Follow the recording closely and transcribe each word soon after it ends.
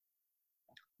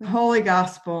The Holy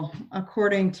Gospel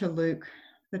according to Luke,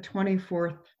 the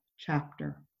 24th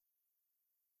chapter.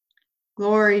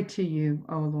 Glory to you,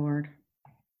 O Lord.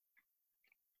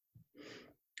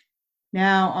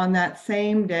 Now, on that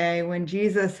same day, when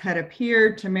Jesus had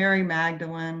appeared to Mary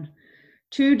Magdalene,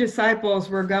 2 disciples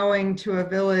were going to a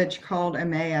village called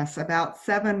Emmaus, about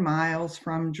 7 miles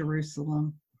from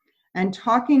Jerusalem, and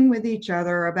talking with each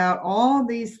other about all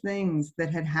these things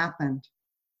that had happened.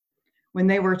 When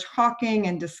they were talking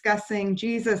and discussing,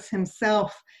 Jesus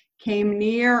himself came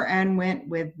near and went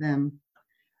with them,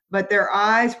 but their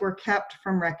eyes were kept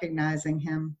from recognizing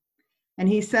him. And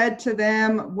he said to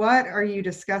them, "What are you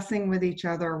discussing with each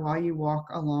other while you walk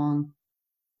along?"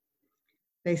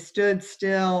 They stood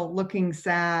still, looking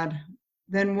sad.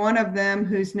 Then one of them,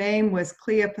 whose name was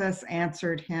Cleopas,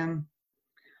 answered him,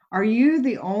 "Are you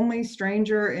the only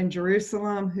stranger in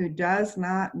Jerusalem who does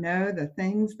not know the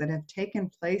things that have taken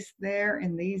place there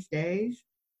in these days?"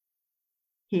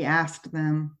 He asked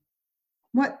them,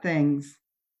 "What things?"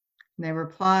 They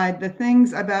replied, "The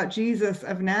things about Jesus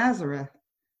of Nazareth,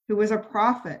 who was a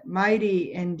prophet,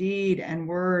 mighty in deed and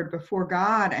word before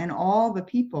God and all the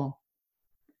people,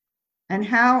 and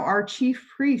how our chief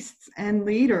priests and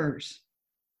leaders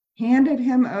handed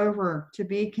him over to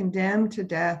be condemned to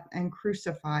death and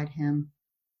crucified him.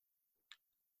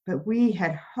 But we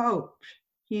had hoped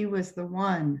he was the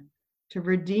one to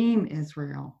redeem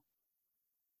Israel.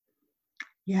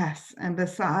 Yes, and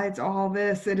besides all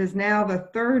this, it is now the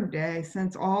 3rd day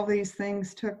since all these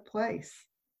things took place.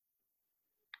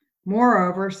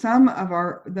 Moreover, some of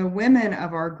the women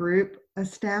of our group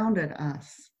astounded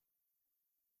us.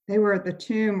 They were at the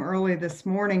tomb early this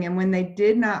morning, and when they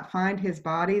did not find his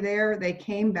body there, they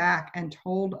came back and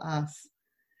told us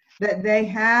that they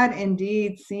had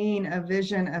indeed seen a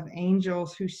vision of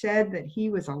angels who said that he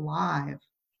was alive.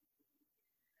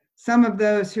 Some of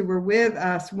those who were with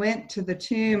us went to the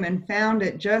tomb and found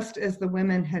it just as the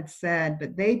women had said,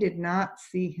 but they did not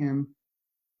see him."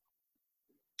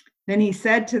 Then he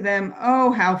said to them,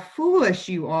 "Oh, how foolish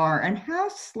you are, and how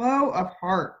slow of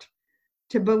heart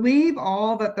to believe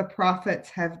all that the prophets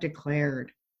have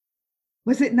declared.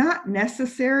 Was it not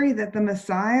necessary that the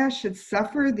Messiah should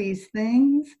suffer these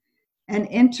things and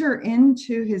enter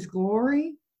into his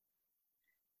glory?"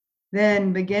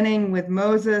 Then, beginning with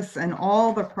Moses and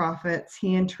all the prophets,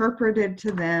 he interpreted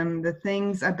to them the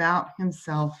things about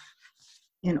himself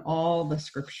in all the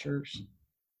scriptures.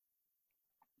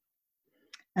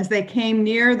 As they came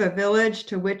near the village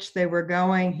to which they were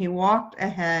going, he walked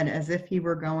ahead as if he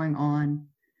were going on.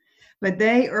 But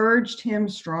they urged him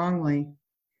strongly,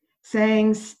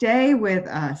 saying, "Stay with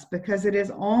us, because it is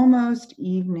almost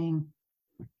evening,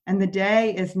 and the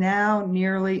day is now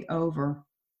nearly over."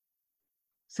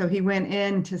 So he went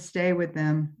in to stay with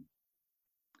them.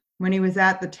 When he was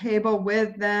at the table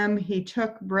with them, he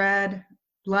took bread,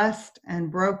 blessed and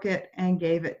broke it, and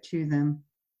gave it to them.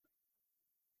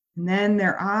 And then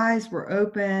their eyes were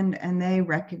opened and they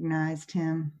recognized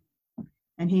him,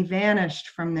 and he vanished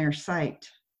from their sight.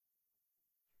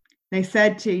 They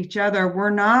said to each other,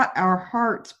 "Were not our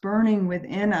hearts burning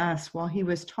within us while he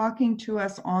was talking to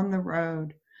us on the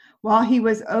road, while he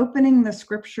was opening the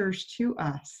scriptures to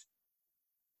us?"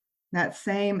 That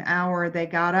same hour they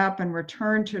got up and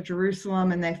returned to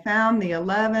Jerusalem, and they found the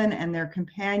 11 and their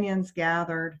companions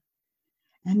gathered.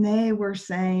 And they were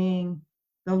saying,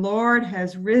 "The Lord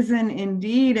has risen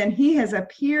indeed, and he has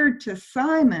appeared to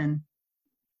Simon."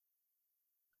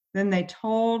 Then they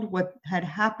told what had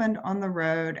happened on the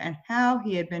road and how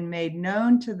he had been made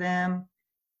known to them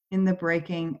in the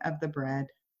breaking of the bread.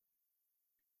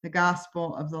 The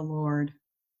gospel of the Lord.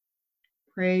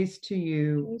 Praise to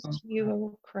you,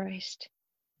 O Christ.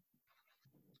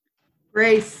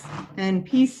 Grace and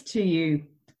peace to you.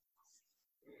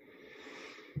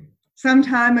 Some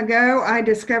time ago, I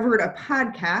discovered a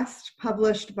podcast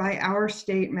published by Our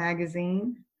State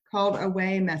magazine called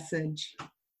Away Message.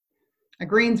 A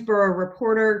Greensboro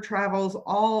reporter travels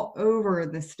all over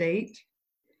the state,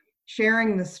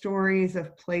 sharing the stories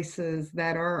of places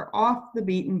that are off the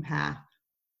beaten path.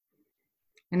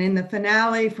 And in the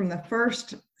finale from the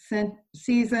first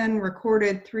season,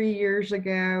 recorded 3 years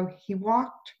ago, he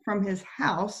walked from his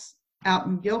house out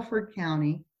in Guilford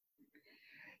County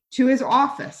to his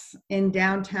office in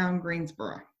downtown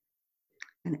Greensboro.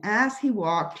 And as he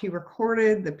walked, he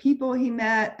recorded the people he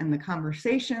met and the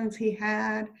conversations he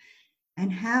had,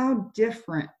 and how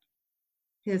different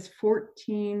his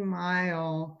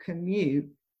 14-mile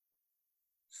commute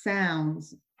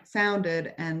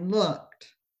sounded and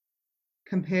looked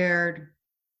compared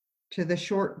to the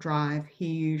short drive he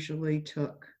usually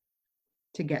took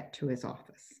to get to his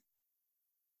office.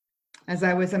 as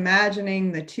I was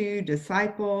imagining the two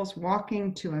disciples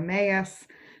walking to Emmaus,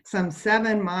 some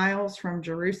 7 miles from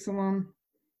Jerusalem,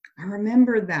 I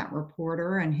remembered that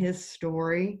reporter and his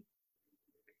story.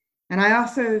 And I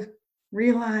also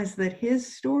realized that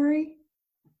his story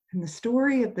and the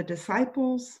story of the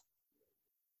disciples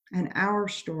and our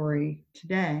story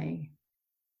today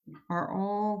are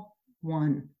all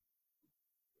one.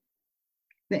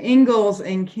 The Ingalls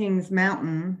in Kings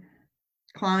Mountain,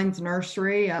 Klein's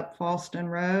Nursery up Falston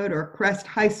Road, or Crest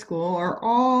High School are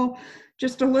all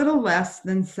just a little less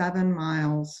than 7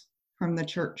 miles from the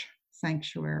church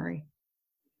sanctuary.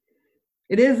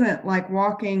 It isn't like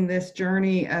walking this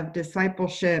journey of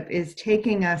discipleship is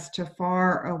taking us to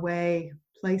far away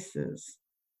places.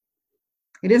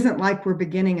 It isn't like we're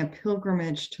beginning a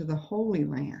pilgrimage to the Holy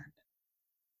Land.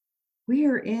 We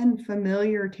are in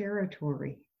familiar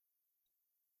territory.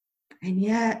 And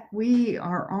yet we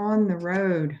are on the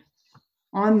road,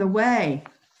 on the way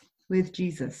with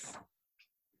Jesus.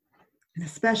 And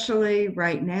especially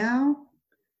right now,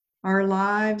 our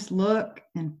lives look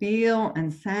and feel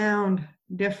and sound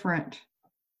different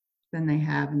than they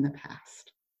have in the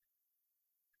past.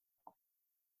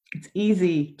 It's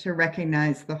easy to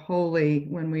recognize the holy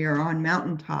when we are on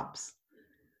mountaintops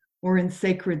or in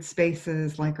sacred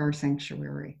spaces like our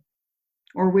sanctuary,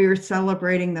 or we are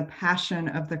celebrating the passion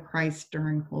of the Christ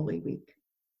during Holy Week.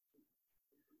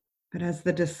 But as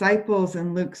the disciples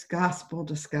in Luke's gospel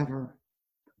discover,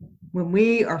 when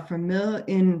we are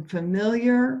in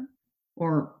familiar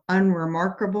or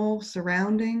unremarkable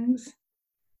surroundings,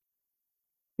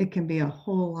 it can be a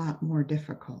whole lot more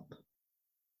difficult.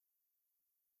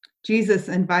 Jesus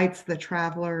invites the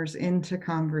travelers into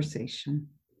conversation.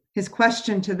 His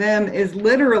question to them is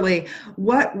literally,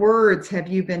 what words have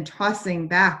you been tossing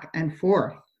back and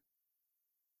forth?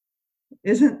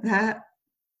 Isn't that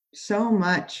so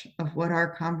much of what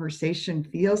our conversation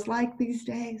feels like these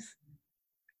days?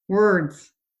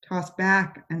 Words tossed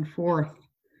back and forth,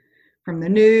 from the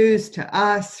news to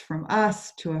us, from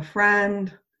us to a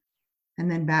friend,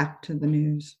 and then back to the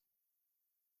news.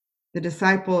 The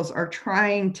disciples are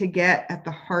trying to get at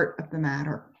the heart of the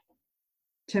matter,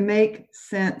 to make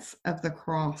sense of the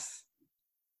cross.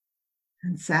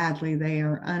 And sadly, they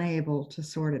are unable to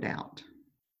sort it out.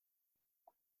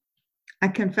 I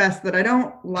confess that I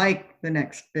don't like the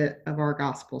next bit of our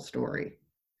gospel story.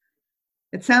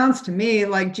 It sounds to me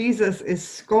like Jesus is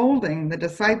scolding the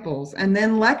disciples and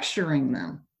then lecturing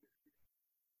them,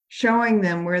 showing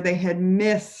them where they had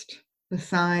missed the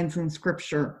signs in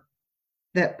Scripture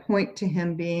that point to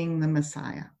him being the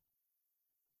Messiah,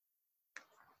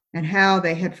 and how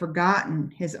they had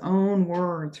forgotten his own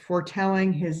words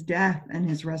foretelling his death and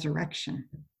his resurrection.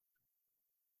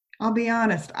 I'll be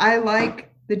honest, I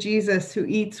like the Jesus who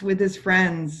eats with his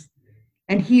friends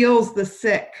and heals the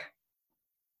sick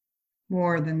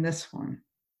more than this one.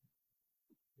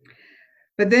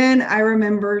 But then I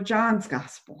remember John's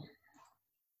gospel,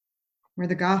 where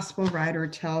the gospel writer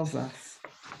tells us,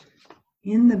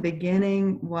 in the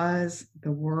beginning was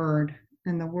the Word,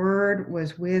 and the Word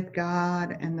was with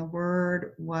God, and the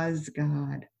Word was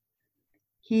God.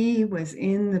 He was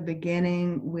in the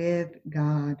beginning with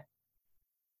God.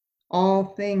 All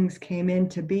things came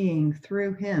into being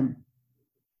through him,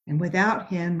 and without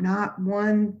him, not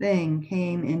one thing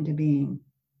came into being.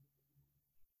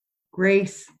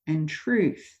 Grace and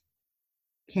truth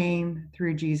came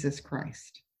through Jesus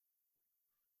Christ.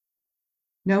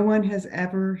 No one has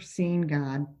ever seen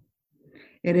God.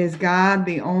 It is God,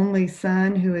 the only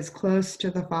Son, who is close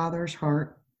to the Father's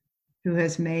heart, who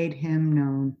has made him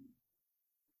known.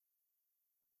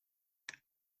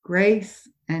 Grace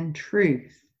and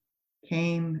truth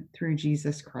came through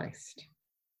Jesus Christ.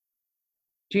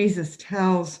 Jesus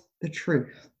tells the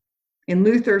truth. In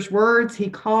Luther's words,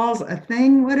 he calls a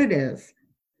thing what it is.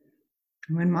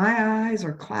 When my eyes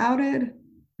are clouded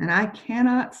and I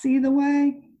cannot see the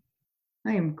way,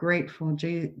 I am grateful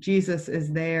Jesus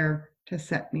is there to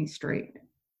set me straight.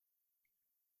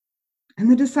 And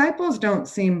the disciples don't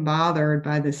seem bothered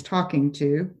by this talking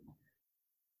to.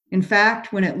 In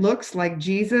fact, when it looks like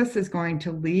Jesus is going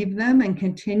to leave them and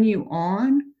continue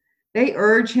on, they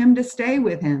urge him to stay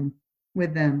with them.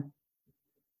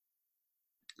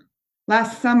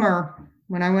 Last summer,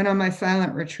 when I went on my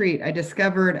silent retreat, I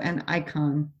discovered an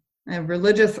icon, a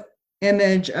religious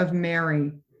image of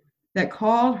Mary that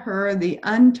called her the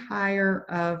untier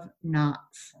of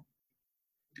knots.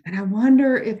 And I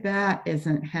wonder if that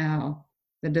isn't how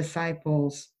the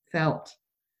disciples felt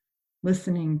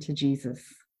listening to Jesus.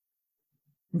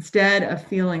 Instead of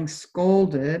feeling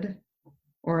scolded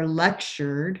or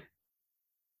lectured,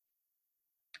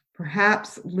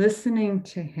 perhaps listening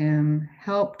to him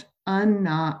helped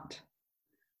unknot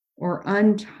or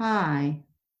untie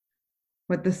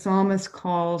what the psalmist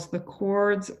calls the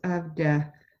cords of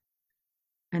death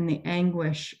and the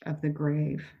anguish of the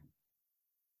grave.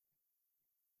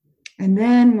 And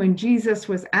then when Jesus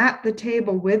was at the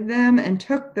table with them and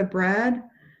took the bread,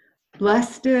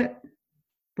 blessed it,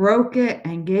 broke it,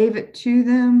 and gave it to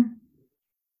them,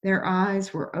 their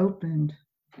eyes were opened,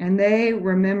 and they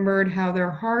remembered how their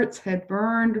hearts had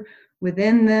burned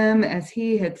within them as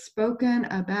he had spoken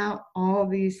about all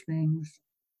these things.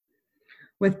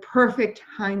 With perfect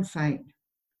hindsight,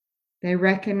 they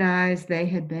recognized they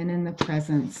had been in the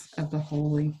presence of the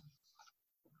holy.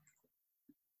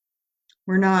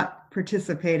 We're not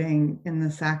participating in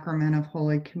the sacrament of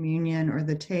Holy Communion or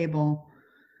the table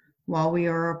while we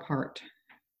are apart.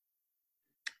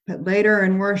 But later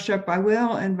in worship, I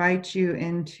will invite you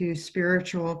into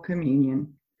spiritual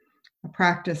communion, a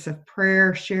practice of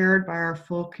prayer shared by our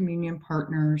full communion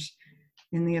partners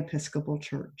in the Episcopal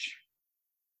Church.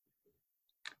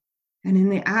 And in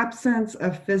the absence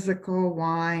of physical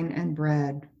wine and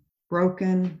bread,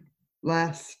 broken,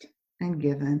 blessed, and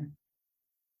given,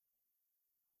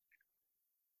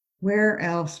 where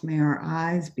else may our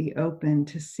eyes be open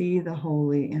to see the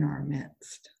holy in our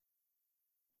midst?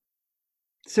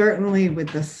 Certainly with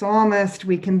the psalmist,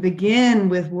 we can begin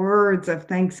with words of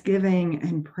thanksgiving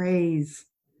and praise.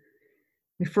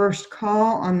 We first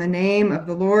call on the name of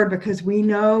the Lord because we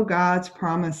know God's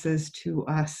promises to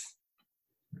us.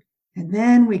 And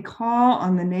then we call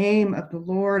on the name of the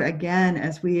Lord again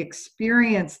as we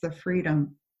experience the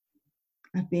freedom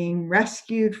of being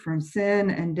rescued from sin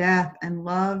and death and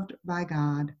loved by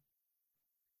God.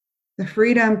 The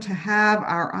freedom to have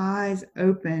our eyes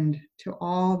opened to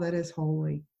all that is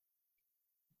holy.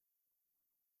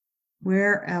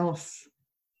 Where else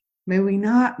may we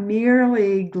not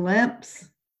merely glimpse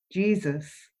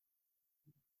Jesus,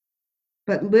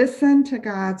 but listen to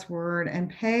God's word and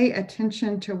pay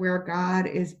attention to where God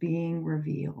is being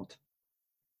revealed?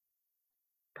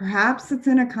 Perhaps it's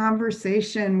in a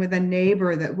conversation with a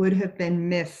neighbor that would have been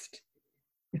missed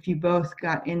if you both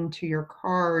got into your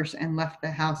cars and left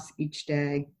the house each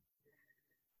day.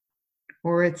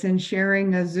 Or it's in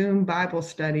sharing a Zoom Bible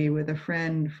study with a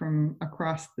friend from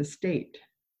across the state.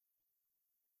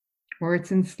 Or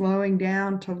it's in slowing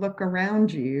down to look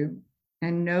around you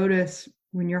and notice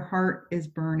when your heart is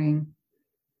burning.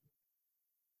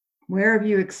 Where have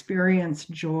you experienced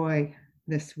joy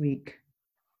this week?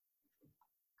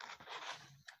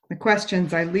 The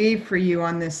questions I leave for you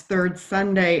on this third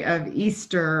Sunday of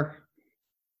Easter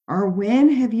are: when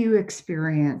have you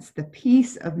experienced the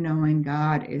peace of knowing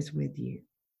God is with you?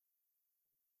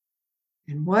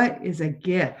 And what is a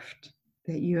gift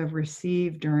that you have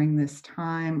received during this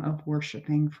time of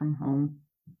worshiping from home?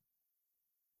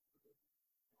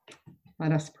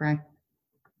 Let us pray.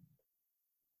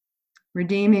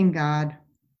 Redeeming God,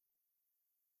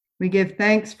 we give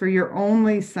thanks for your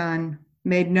only Son,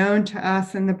 made known to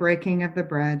us in the breaking of the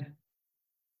bread.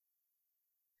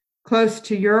 Close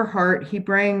to your heart, he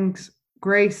brings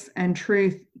grace and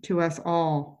truth to us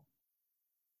all.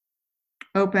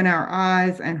 Open our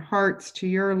eyes and hearts to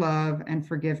your love and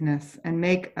forgiveness, and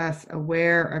make us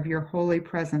aware of your holy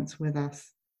presence with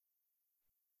us.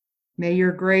 May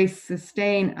your grace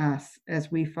sustain us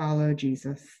as we follow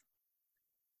Jesus.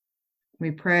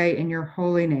 We pray in your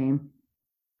holy name.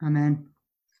 Amen.